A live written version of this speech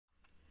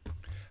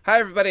Hi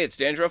everybody, it's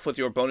Dandruff with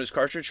your bonus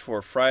cartridge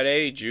for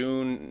Friday,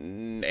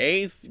 June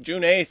 8th,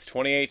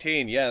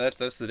 2018. Yeah,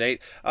 that's the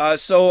date.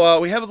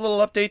 We have a little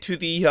update to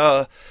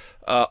the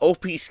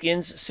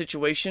OPSkins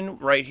situation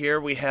right here.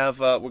 We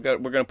have we're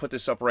gonna put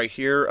this up right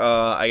here.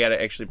 I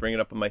gotta actually bring it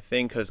up on my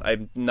thing because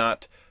I'm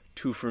not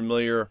too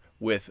familiar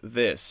with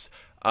this.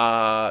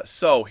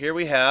 So here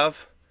we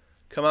have.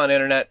 Come on,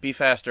 internet, be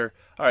faster.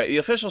 All right, the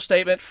official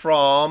statement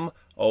from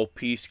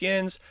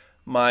OPSkins.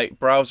 My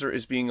browser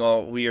is being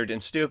all weird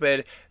and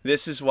stupid.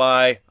 This is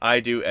why I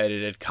do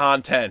edited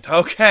content.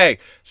 Okay,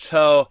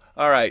 so,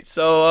 alright,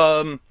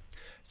 so,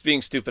 it's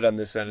being stupid on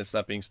this end. It's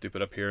not being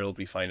stupid up here. It'll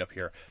be fine up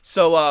here.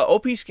 So,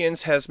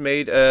 OPSkins has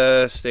made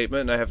a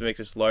statement, and I have to make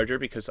this larger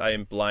because I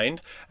am blind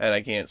and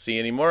I can't see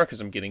anymore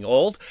because I'm getting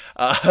old.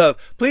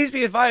 Please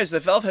be advised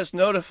that Valve has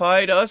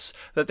notified us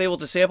that they will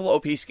disable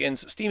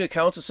OPSkins Steam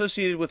accounts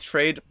associated with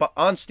trade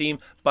on Steam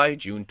by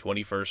June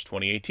 21st,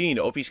 2018.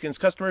 OPSkins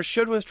customers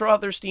should withdraw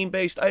their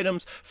Steam-based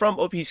items from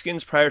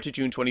OPSkins prior to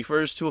June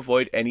 21st to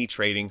avoid any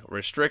trading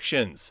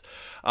restrictions.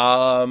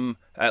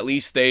 At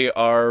least they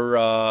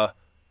are...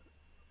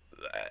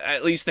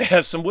 at least they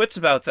have some wits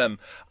about them.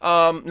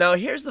 Now,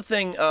 here's the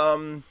thing.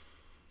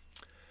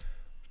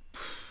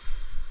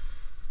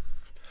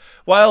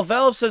 While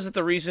Valve says that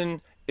the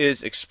reason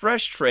is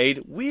express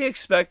trade, we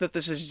expect that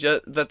this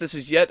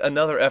is yet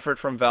another effort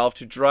from Valve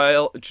to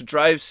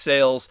drive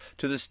sales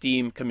to the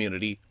Steam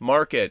community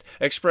market.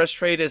 Express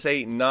trade is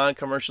a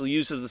non-commercial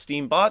use of the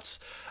Steam bots,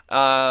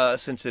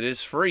 since it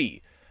is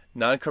free.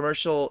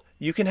 Non-commercial,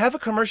 you can have a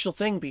commercial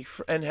thing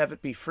and have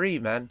it be free,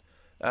 man.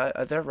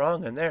 They're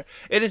wrong in there.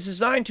 It is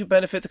designed to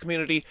benefit the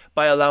community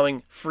by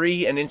allowing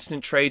free and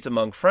instant trades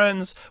among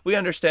friends. We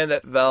understand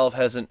that Valve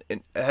has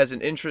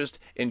an interest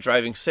in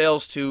driving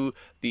sales to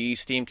the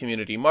Steam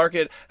community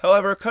market.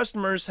 However,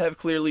 customers have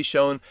clearly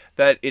shown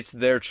that it's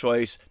their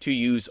choice to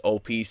use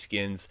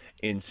OPSkins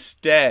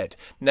instead.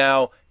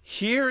 Now,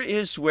 here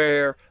is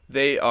where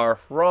they are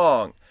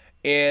wrong.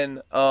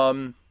 In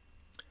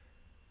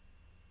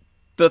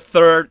their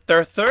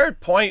third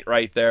point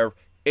right there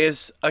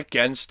is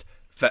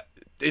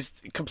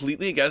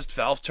completely against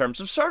Valve terms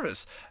of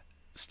service.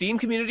 Steam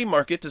Community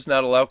Market does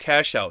not allow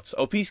cash outs.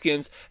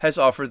 OPSkins has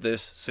offered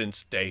this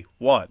since day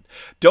one.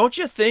 Don't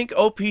you think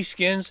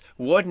OPSkins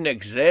wouldn't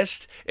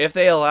exist if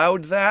they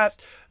allowed that?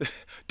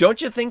 Don't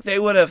you think they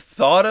would have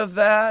thought of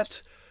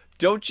that?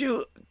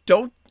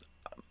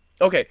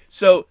 Okay,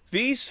 so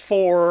these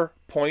 4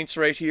 points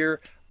right here,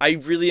 I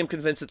really am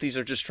convinced that these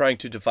are just trying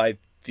to divide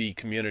the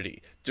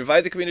community.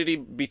 Divide the community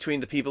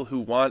between the people who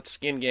want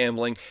skin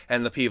gambling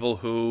and the people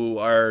who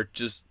are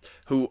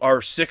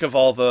sick of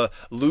all the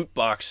loot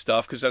box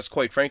stuff, because that's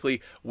quite frankly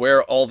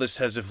where all this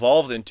has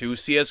evolved into.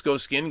 CSGO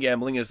skin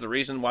gambling is the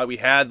reason why we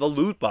had the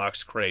loot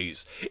box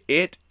craze.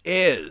 It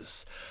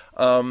is.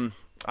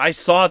 I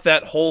saw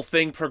that whole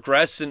thing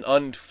progress and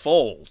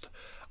unfold.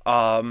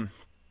 I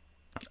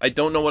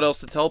don't know what else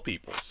to tell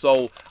people.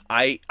 So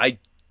I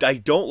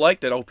don't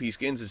like that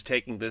OPSkins is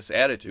taking this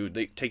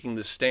attitude, taking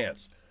this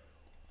stance.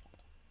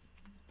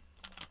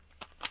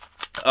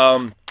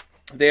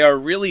 They are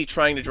really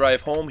trying to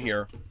drive home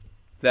here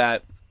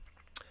that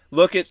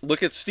look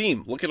at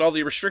Steam. Look at all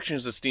the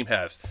restrictions that Steam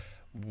has.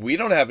 We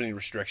don't have any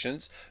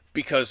restrictions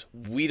because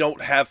they're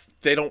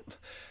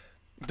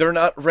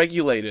not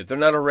regulated. They're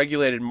not a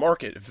regulated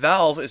market.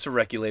 Valve is a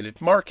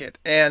regulated market,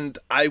 and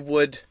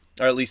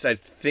or at least I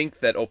think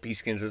that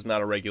OPSkins is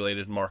not a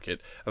regulated market.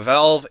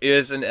 Valve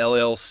is an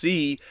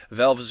LLC.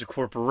 Valve is a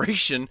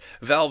corporation.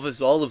 Valve is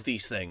all of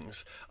these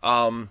things.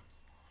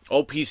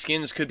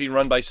 OPSkins could be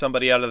run by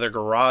somebody out of their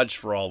garage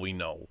for all we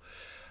know.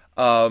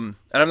 And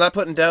I'm not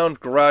putting down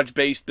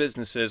garage-based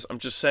businesses. I'm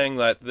just saying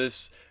that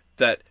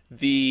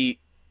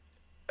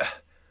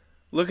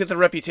look at the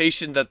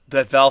reputation that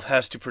Valve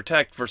has to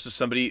protect versus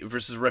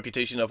the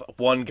reputation of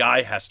one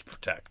guy has to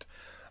protect.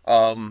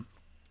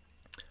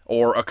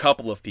 Or a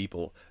couple of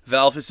people.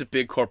 Valve is a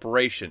big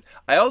corporation.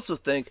 I also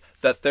think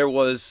that there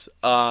was,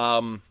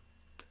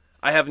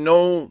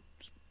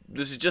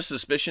 this is just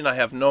suspicion, I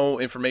have no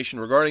information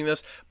regarding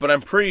this, but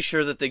I'm pretty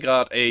sure that they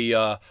got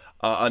a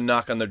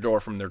knock on their door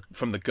from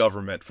the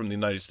government, from the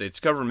United States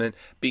government,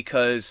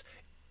 because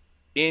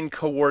in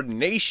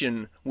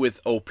coordination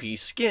with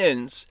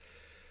OPSkins,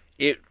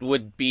 it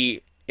would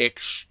be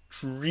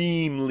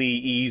extremely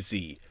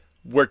easy.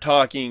 We're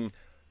talking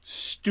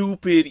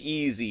stupid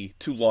easy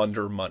to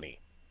launder money.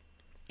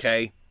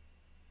 Okay?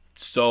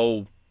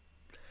 So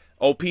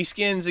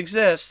OPSkins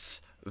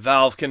exists.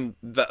 Valve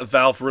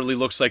really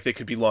looks like they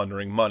could be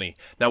laundering money.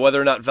 Now, whether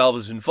or not Valve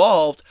is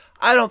involved,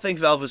 I don't think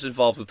Valve is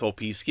involved with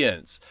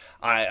OPSkins.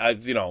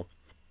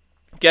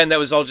 Again, that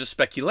was all just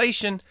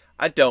speculation.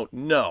 I don't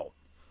know.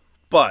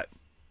 But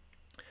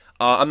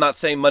I'm not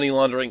saying money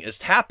laundering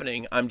is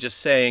happening. I'm just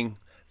saying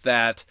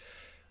that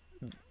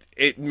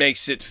it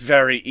makes it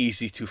very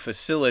easy to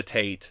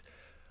facilitate,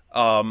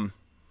 because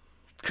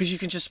you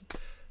can just,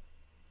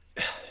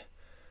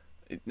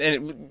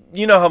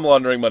 you know how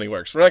laundering money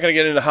works. We're not going to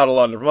get into how to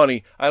launder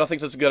money. I don't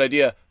think that's a good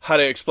idea. How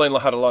to explain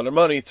how to launder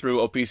money through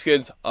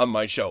OPSkins on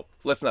my show.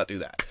 Let's not do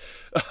that.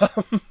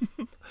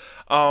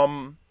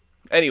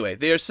 Anyway,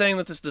 they are saying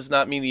that this does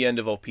not mean the end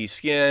of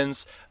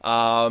OPSkins.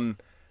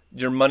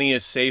 Your money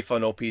is safe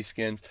on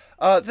OPSkins.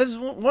 This is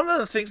one of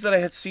the things that I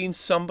had seen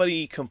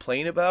somebody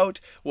complain about,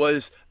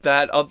 was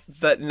that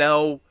that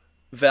now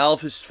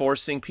Valve is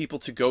forcing people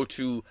to go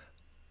to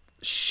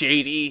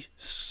shady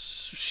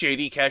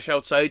cash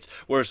out sites,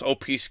 whereas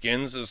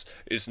OPSkins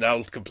is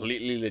now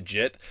completely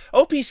legit.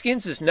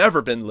 OPSkins has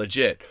never been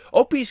legit.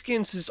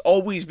 OPSkins has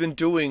always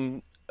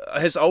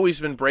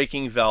been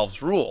breaking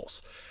Valve's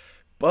rules,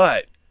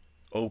 but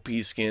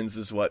OPSkins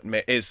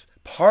is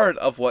part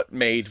of what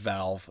made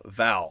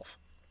Valve.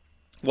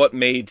 What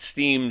made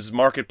Steam's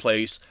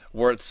marketplace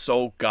worth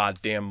so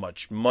goddamn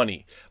much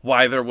money.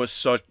 Why there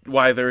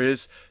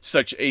is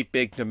such a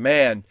big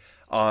demand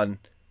on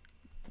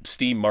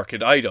Steam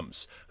market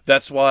items.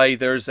 That's why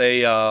there's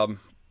it's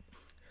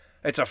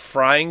a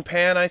frying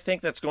pan, I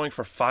think, that's going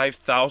for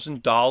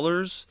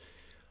 $5,000.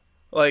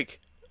 Like,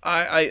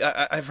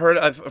 I've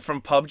heard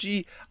from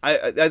PUBG.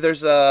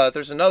 There's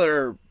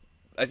another,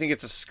 I think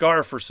it's a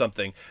scarf or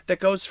something, that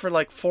goes for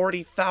like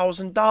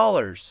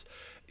 $40,000.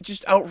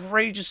 Just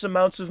outrageous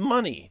amounts of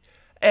money.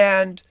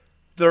 And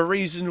the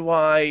reason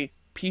why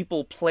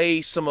people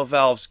play some of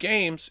Valve's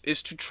games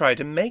is to try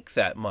to make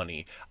that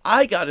money.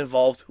 I got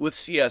involved with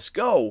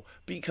CS:GO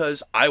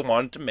because I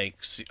wanted to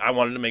make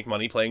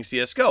money playing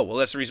CS:GO. Well,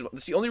 that's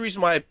the only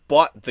reason why I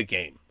bought the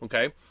game,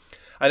 okay?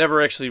 I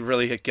never actually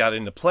really got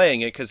into playing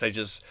it because I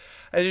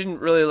didn't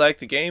really like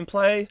the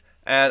gameplay.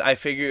 And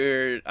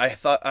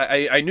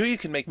I knew you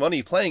could make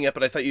money playing it,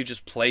 but I thought you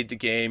just played the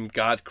game,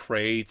 got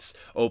crates,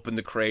 opened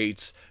the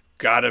crates,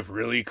 got a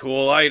really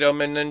cool item,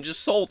 and then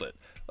just sold it.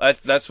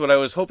 That's what I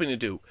was hoping to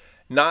do.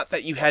 Not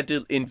that you had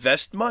to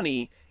invest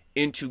money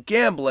into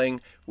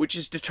gambling, which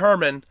is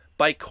determined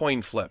by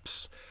coin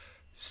flips.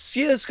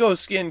 CSGO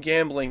skin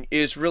gambling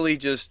is really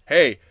just,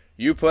 hey,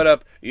 you put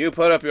up your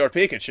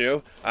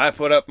Pikachu, I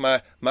put up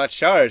my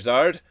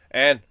Charizard,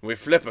 and we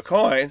flip a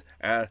coin,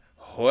 and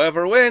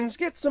whoever wins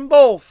gets them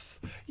both.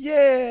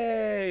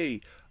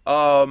 Yay!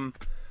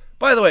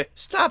 By the way,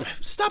 stop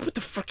with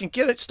the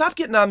freaking stop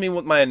getting on me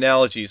with my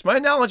analogies. My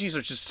analogies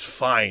are just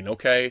fine,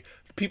 okay?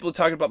 People are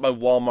talking about my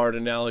Walmart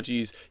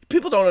analogies.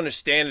 People don't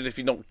understand it if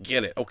you don't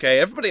get it, okay?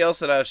 Everybody else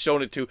that I've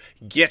shown it to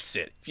gets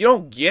it. If you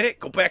don't get it,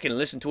 go back and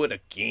listen to it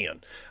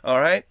again. All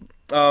right?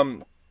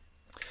 I'm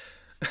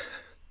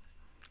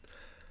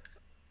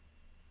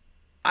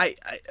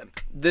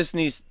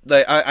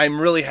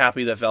really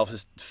happy that Valve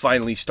has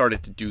finally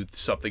started to do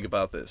something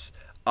about this.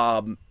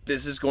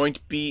 This is going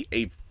to be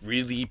a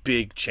really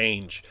big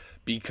change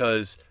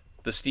because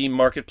the Steam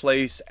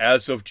marketplace,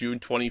 as of June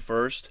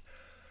 21st,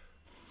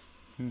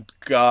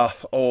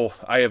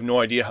 I have no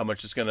idea how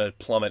much it's going to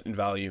plummet in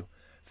value.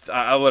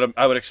 I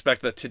would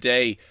expect that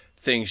today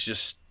things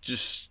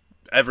just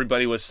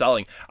everybody was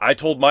selling. I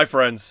told my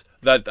friends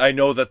that I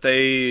know that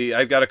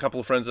I've got a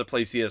couple of friends that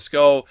play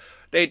CS:GO.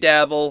 They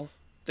dabble,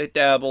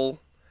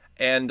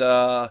 and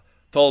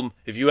told them,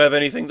 if you have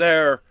anything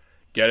there,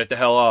 get it the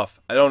hell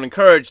off. I don't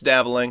encourage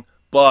dabbling,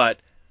 but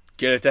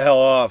get it the hell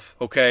off,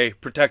 okay?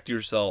 Protect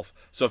yourself.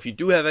 So if you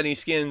do have any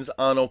skins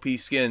on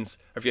OPSkins,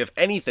 or if you have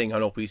anything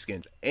on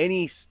OPSkins,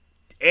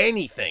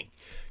 anything,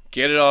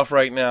 get it off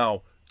right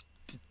now.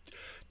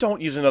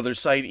 Don't use another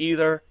site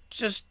either.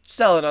 Just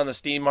sell it on the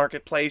Steam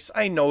marketplace.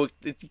 I know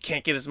you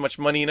can't get as much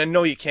money, and I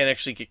know you can't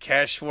actually get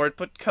cash for it,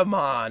 but come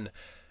on.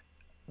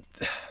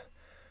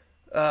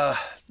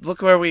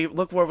 Look where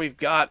we've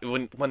got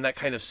when that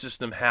kind of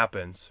system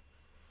happens.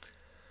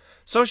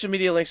 Social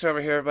media links are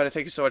over here, everybody.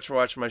 Thank you so much for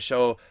watching my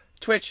show.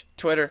 Twitch,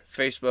 Twitter,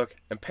 Facebook,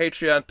 and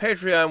Patreon.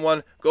 Patreon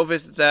one, go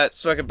visit that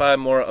so I can buy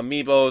more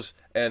amiibos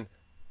and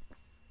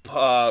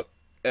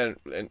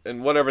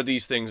whatever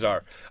these things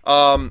are.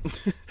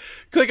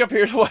 Click up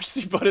here to watch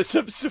the bonus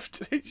episode of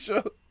today's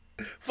show.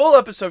 Full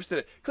episode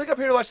today. Click up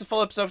here to watch the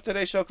full episode of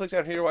today's show. Click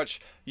down here to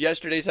watch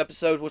yesterday's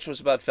episode, which was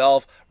about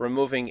Valve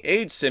removing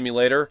AIDS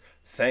Simulator,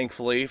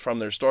 thankfully, from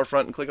their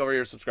storefront. And click over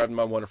here to subscribe to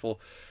my wonderful,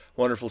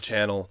 wonderful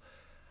channel.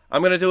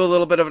 I'm going to do a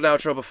little bit of an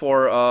outro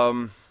before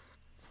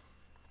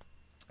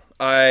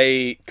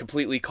I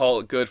completely call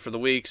it good for the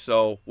week,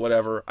 so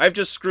whatever. I've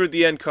just screwed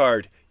the end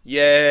card.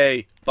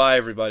 Yay! Bye,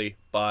 everybody.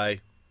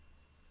 Bye.